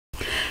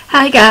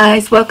Hi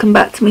guys, welcome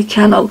back to my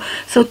channel.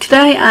 So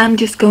today I'm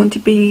just going to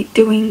be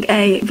doing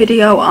a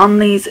video on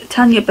these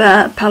Tanya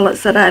Burr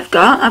palettes that I've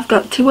got. I've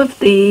got two of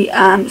the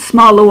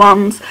smaller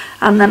ones,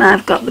 and then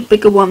I've got the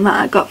bigger one that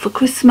I got for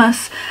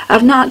Christmas.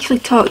 I've not actually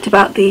talked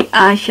about the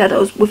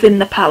eyeshadows within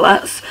the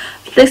palettes.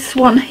 This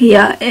one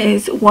here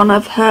is one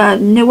of her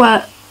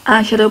newer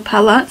eyeshadow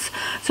palettes,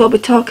 so I'll be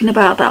talking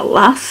about that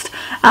last.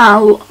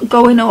 I'll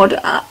go in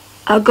order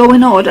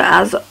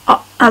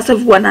as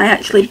of when I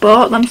actually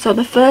bought them. So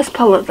the first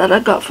palette that I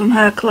got from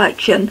her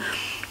collection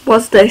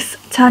was this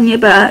Tanya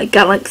Burr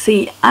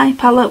Galaxy Eye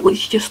palette,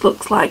 which just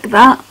looks like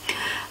that,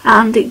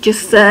 and it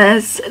just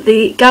says,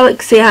 the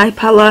Galaxy Eye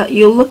palette,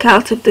 you'll look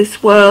out of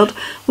this world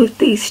with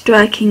these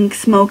striking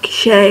smoky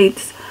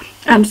shades.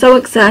 I'm so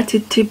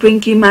excited to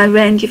bring you my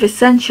range of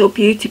essential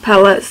beauty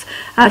palettes.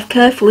 I've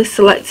carefully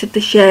selected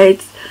the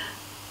shades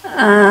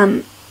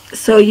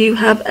so you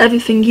have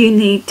everything you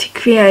need to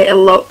create a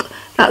look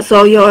that's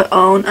all your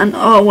own and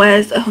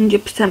always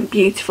 100%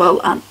 beautiful,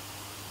 and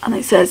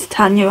it says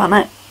Tanya on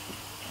it.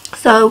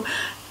 So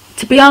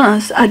to be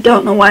honest, I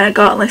don't know why I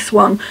got this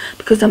one,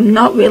 because I'm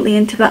not really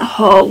into that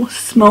whole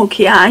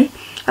smoky eye.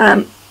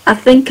 I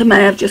think I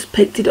may have just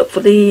picked it up for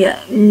the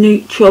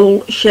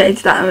neutral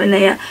shades that are in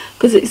here,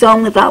 because it's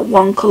only that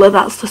one colour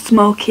that's the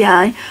smoky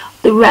eye.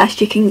 The rest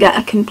you can get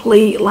a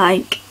complete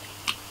like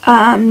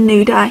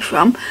nude eye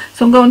from.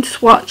 So I'm going to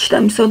swatch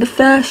them. So the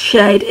first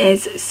shade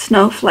is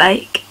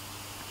Snowflake.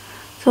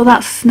 So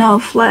that's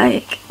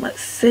Snowflake.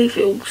 Let's see if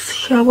it will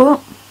show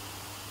up.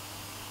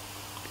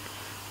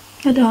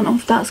 I don't know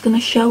if that's going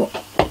to show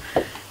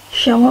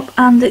up,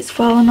 and it's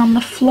falling on the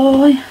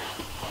floor.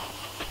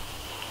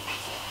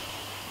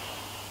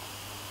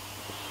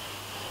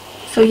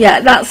 So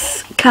yeah,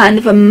 that's kind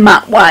of a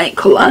matte white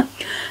colour.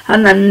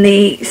 And then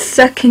the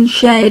second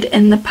shade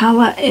in the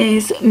palette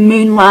is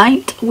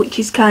Moonlight, which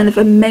is kind of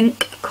a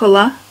mink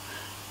colour.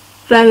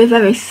 Very,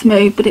 very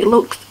smooth, but it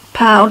looks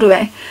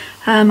powdery.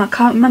 I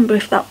can't remember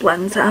if that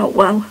blends out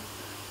well.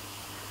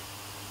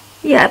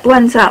 Yeah, it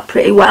blends out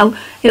pretty well.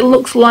 It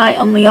looks light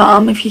on the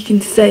arm if you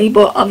can see,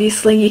 but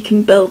obviously you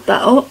can build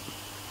that up.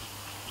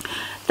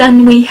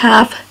 Then we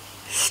have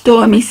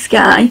Stormy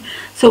Sky.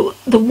 So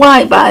the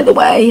white, by the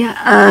way,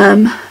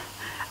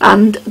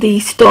 and the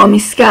Stormy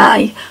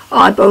Sky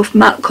are both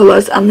matte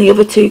colours, and the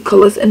other two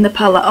colours in the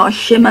palette are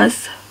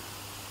shimmers.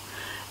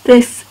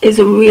 This is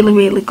a really,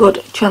 really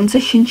good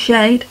transition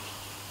shade.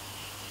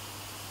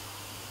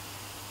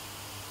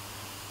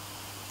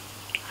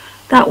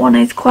 That one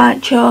is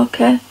quite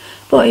chalky,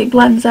 but it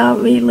blends out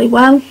really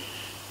well.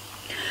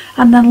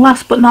 And then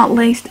last but not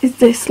least is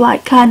this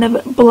like kind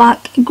of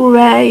black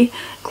grey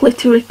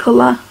glittery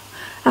colour.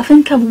 I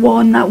think I've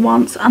worn that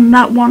once, and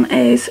that one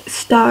is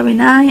Starry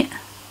Night.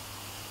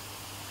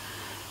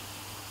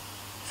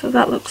 So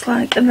that looks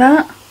like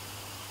that.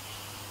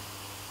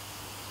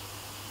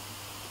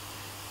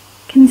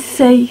 You can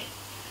see,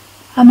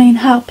 I mean,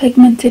 how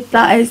pigmented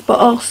that is, but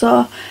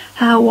also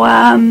how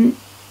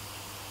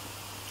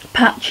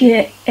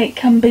patchy it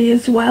can be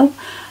as well.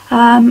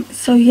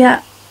 So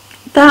yeah,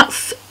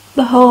 that's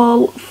the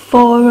whole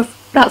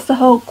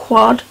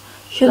quad,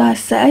 should I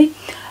say,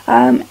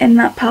 in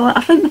that palette.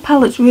 I think the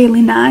palette's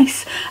really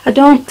nice. I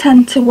don't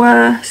tend to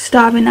wear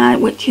Starry Night,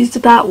 which is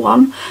that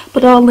one,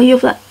 but all the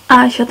other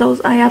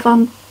eyeshadows I have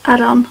had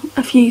on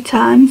a few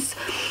times.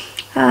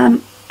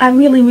 I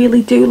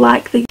really do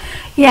like these.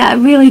 Yeah, I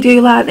really do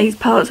like these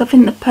palettes. I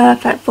think they're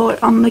perfect for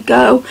it on the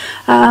go.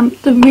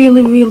 They're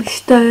really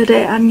sturdy,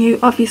 and you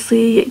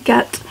obviously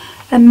get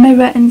a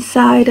mirror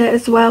inside it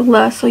as well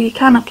there, so you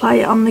can apply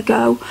it on the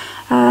go.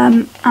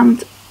 And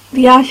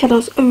the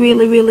eyeshadows are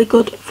really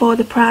good for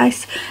the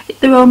price.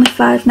 They're only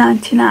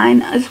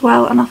 £5.99 as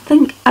well, and I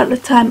think at the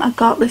time I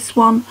got this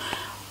one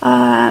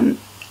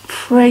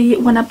free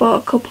when I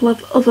bought a couple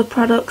of other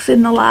products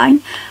in the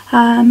line.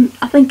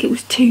 I think it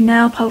was 2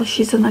 nail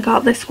polishes and I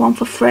got this one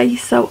for free,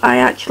 so I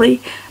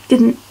actually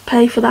didn't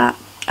pay for that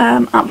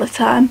at the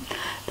time.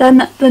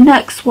 Then the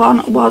next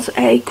one was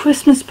a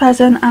Christmas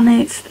present, and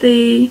it's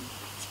the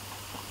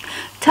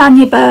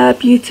Tanya Burr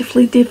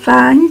Beautifully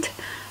Defined.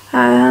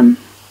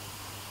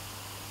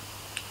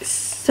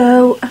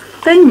 So I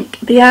think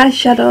the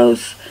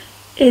eyeshadows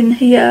in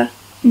here,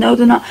 no,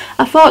 they're not.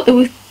 I thought they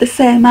were the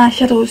same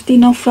eyeshadows, do you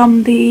know,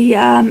 from the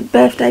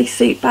birthday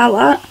suit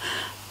palette.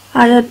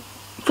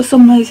 For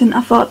some reason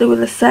I thought they were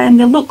the same.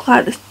 They look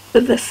like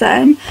they're the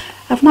same.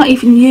 I've not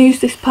even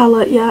used this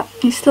palette yet.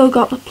 It's still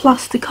got the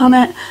plastic on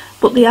it,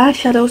 but the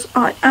eyeshadows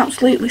are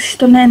absolutely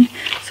stunning.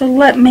 So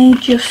let me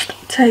just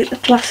take the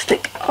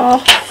plastic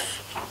off,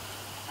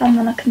 and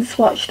then I can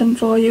swatch them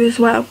for you as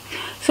well.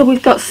 So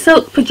we've got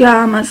Silk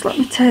Pyjamas. Let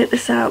me take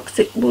this out because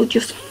it will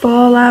just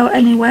fall out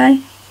anyway.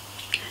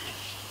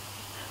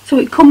 So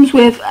it comes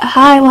with a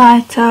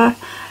highlighter,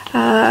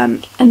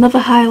 another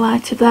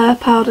highlighter there,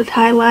 powdered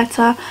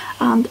highlighter,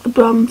 and a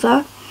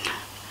bronzer.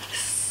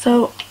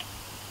 So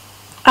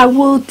I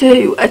will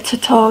do a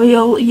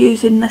tutorial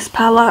using this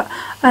palette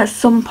at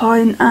some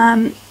point,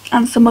 and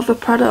some other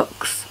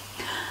products.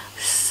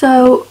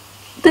 So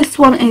this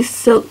one is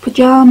Silk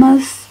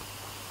Pyjamas.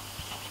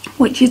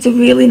 which is a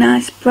really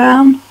nice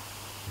brown,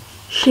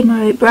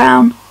 shimmery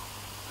brown.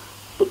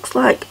 Looks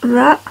like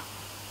that.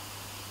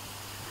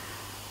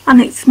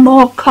 And it's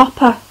more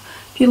copper.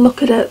 If you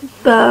look at it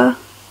there,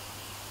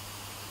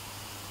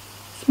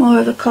 it's more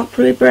of a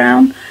coppery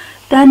brown.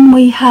 Then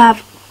we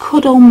have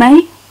Cuddle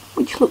Me,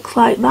 which looks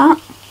like that.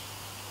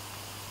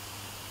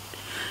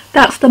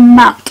 That's the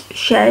matte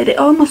shade. It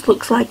almost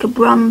looks like a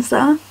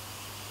bronzer.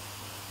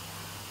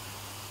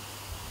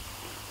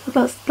 So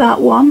that's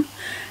that one.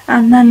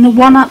 And then the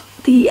one at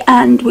the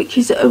end, which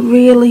is a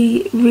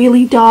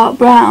really dark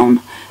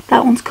brown,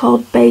 that one's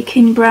called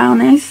Baking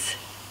Brownies.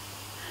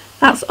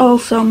 That's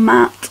also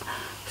matte.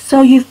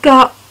 So you've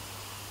got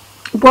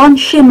one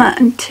shimmer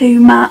and two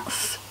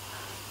mattes.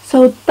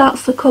 So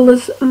that's the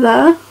colours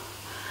there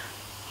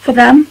for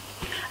them.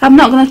 I'm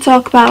not going to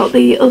talk about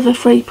the other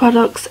 3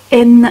 products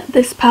in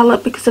this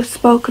palette because I've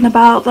spoken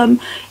about them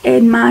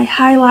in my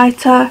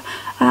highlighter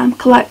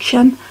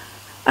collection.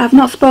 I've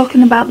not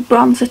spoken about the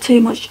bronzer too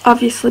much,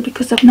 obviously,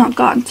 because I've not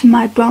gotten to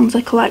my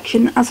bronzer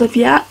collection as of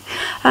yet.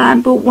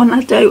 But when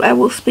I do, I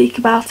will speak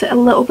about it a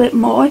little bit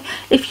more.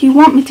 If you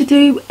want me to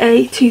do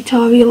a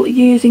tutorial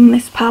using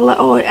this palette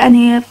or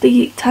any of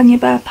the Tanya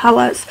Burr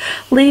palettes,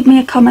 leave me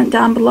a comment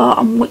down below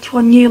on which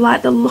one you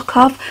like the look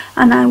of,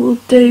 and I will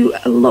do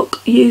a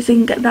look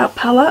using that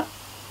palette.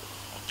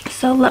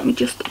 So let me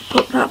just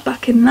put that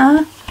back in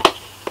there.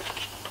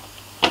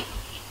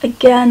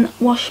 Again,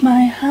 wash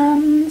my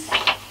hands.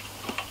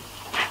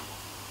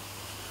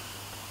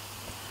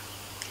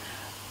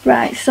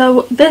 Right,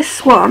 so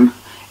this one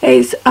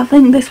is, I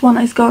think this one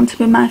is going to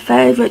be my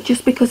favourite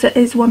just because it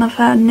is one of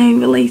her new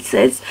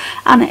releases,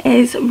 and it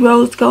is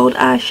Rose Gold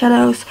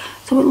Eyeshadows.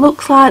 So it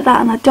looks like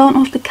that, and I don't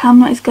know if the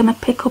camera is going to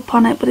pick up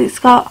on it, but it's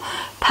got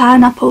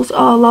pineapples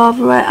all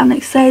over it, and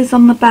it says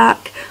on the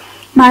back,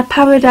 "My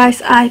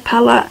Paradise Eye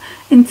Palette,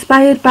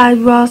 inspired by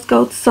rose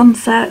gold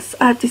sunsets,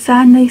 I've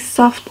designed these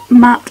soft,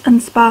 matte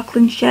and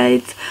sparkling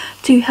shades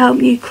to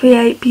help you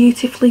create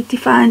beautifully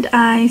defined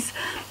eyes.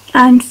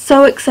 I'm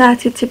so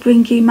excited to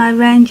bring you my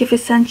range of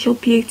essential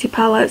beauty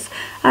palettes.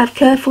 I've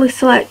carefully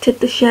selected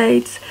the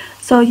shades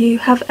so you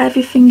have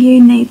everything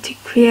you need to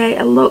create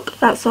a look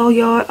that's all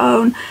your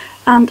own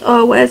and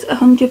always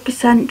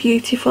 100%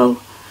 beautiful."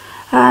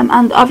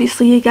 And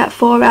obviously you get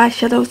 4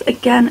 eyeshadows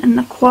again in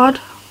the quad.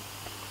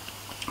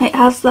 It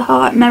has the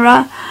heart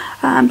mirror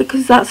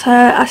because that's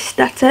her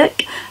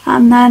aesthetic.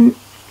 And then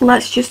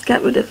let's just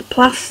get rid of the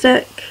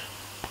plastic.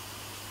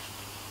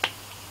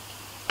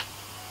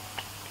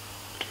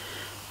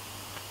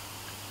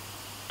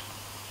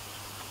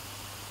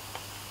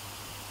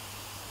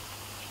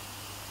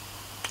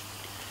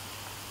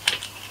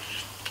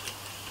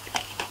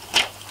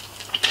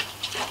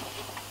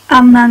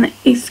 And then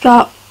it's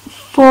got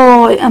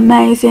 4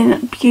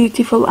 amazing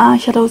beautiful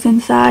eyeshadows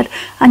inside,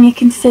 and you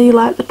can see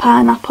like the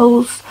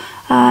pineapples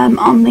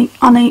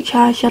on each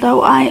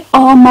eyeshadow. I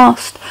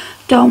almost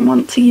don't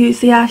want to use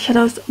the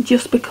eyeshadows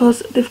just because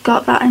they've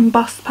got that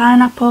embossed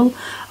pineapple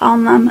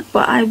on them,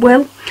 but I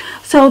will.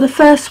 So the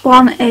first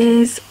one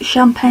is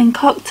Champagne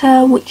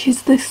Cocktail, which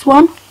is this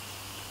one.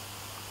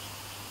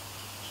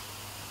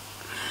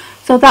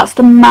 So that's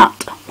the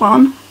matte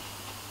one.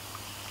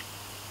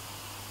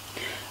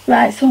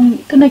 Right, so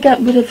I'm going to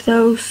get rid of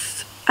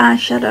those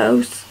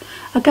eyeshadows.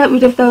 I'll get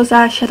rid of those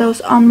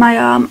eyeshadows on my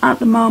arm at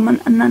the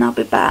moment, and then I'll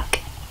be back.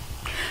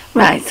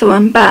 Right, so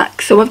I'm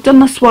back. So I've done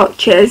the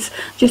swatches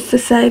just to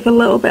save a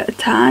little bit of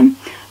time.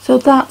 So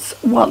that's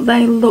what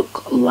they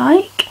look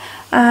like.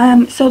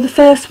 So the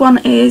first one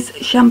is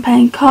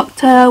Champagne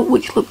Cocktail,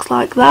 which looks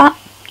like that.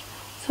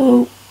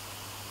 So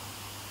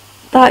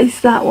that is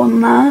that one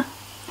there.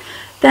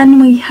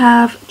 Then we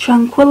have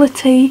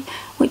Tranquility,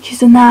 which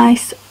is a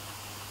nice,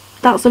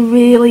 that's a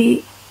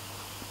really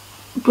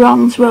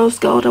bronze rose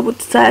gold, I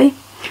would say,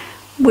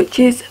 which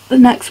is the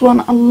next one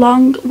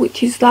along,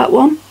 which is that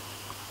one.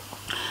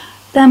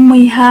 Then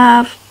we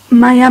have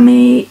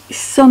Miami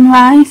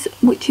Sunrise,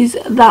 which is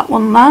that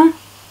one there.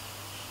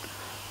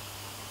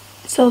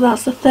 So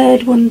that's the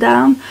third one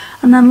down.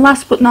 And then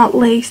last but not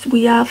least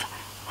we have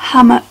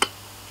Hammock,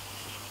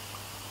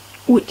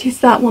 which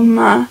is that one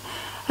there.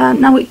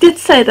 Now it did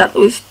say that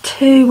there was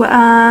two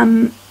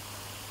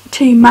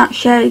matte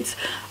shades.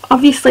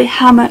 Obviously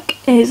Hammock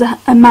is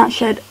a matte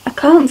shade. I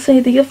can't see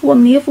the other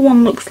one. The other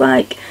one looks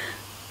like,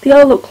 they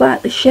all look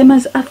like the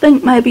shimmers. I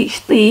think maybe it's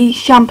the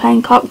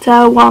Champagne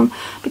Cocktail one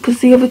because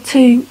the other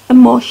two are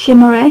more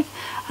shimmery.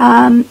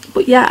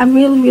 But yeah, I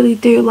really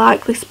do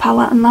like this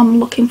palette, and I'm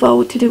looking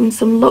forward to doing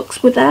some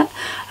looks with it.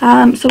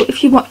 So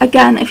if you want,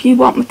 again, if you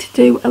want me to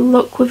do a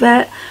look with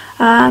it,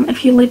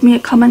 if you leave me a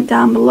comment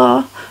down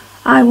below,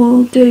 I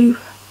will do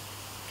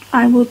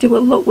a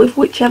look with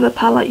whichever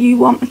palette you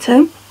want me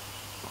to.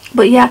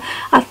 But yeah,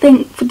 I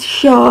think for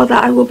sure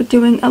that I will be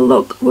doing a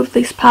look with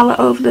this palette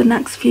over the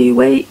next few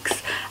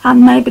weeks,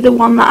 and maybe the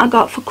one that I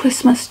got for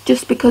Christmas,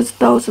 just because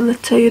those are the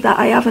two that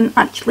I haven't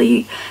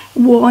actually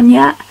worn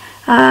yet.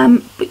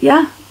 But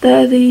yeah,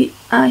 they're the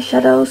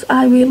eyeshadows.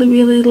 I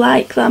really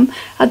like them.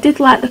 I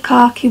did like the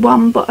khaki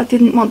one, but I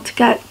didn't want to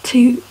get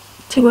two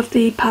of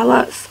the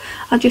palettes.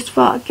 I just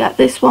thought I'd get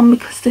this one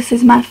because this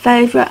is my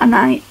favourite, and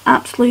I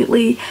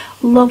absolutely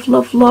love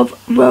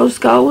rose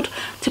gold.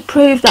 To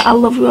prove that I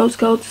love rose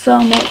gold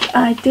so much,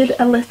 I did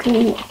a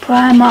little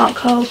Primark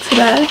haul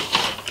today.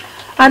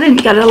 I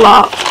didn't get a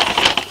lot,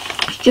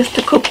 just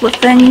a couple of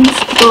things,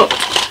 but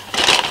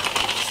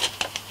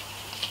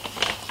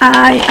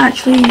I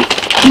actually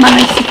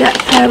managed to get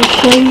a pair of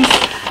shoes,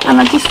 and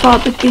I just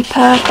thought they'd be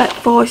perfect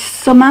for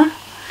summer.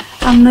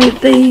 And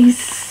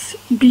these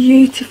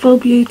beautiful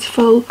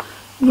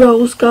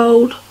rose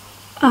gold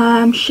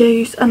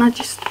shoes, and I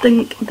just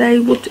think they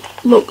would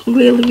look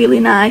really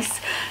nice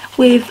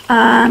with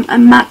a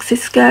maxi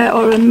skirt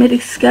or a midi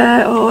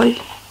skirt, or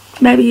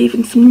maybe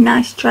even some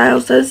nice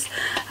trousers.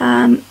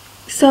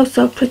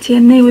 So pretty,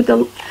 and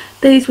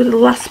these were the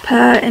last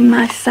pair in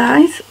my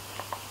size.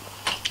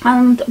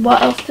 And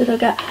what else did I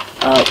get?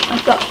 Oh,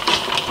 I got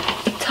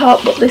a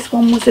top, but this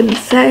one was in the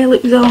sale.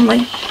 It was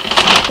only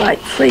like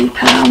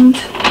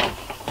 £3.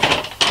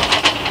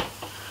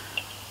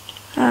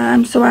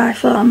 So I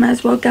thought I may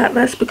as well get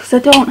this because I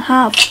don't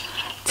have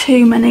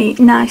too many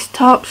nice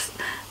tops.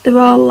 They're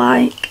all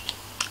like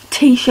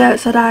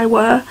t-shirts that I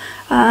wear.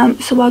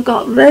 So I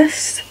got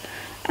this,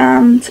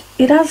 and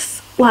it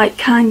has like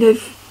kind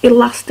of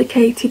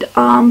elasticated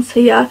arms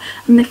here,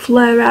 and they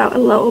flare out a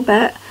little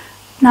bit.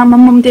 Now my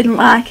mum didn't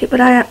like it, but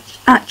I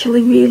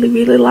actually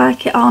really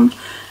like it on.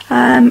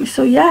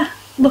 So yeah,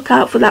 look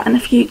out for that in a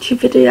future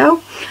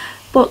video.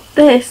 But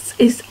this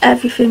is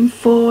everything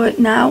for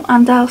now,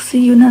 and I'll see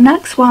you in the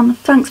next one.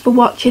 Thanks for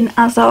watching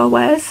as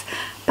always.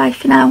 Bye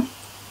for now.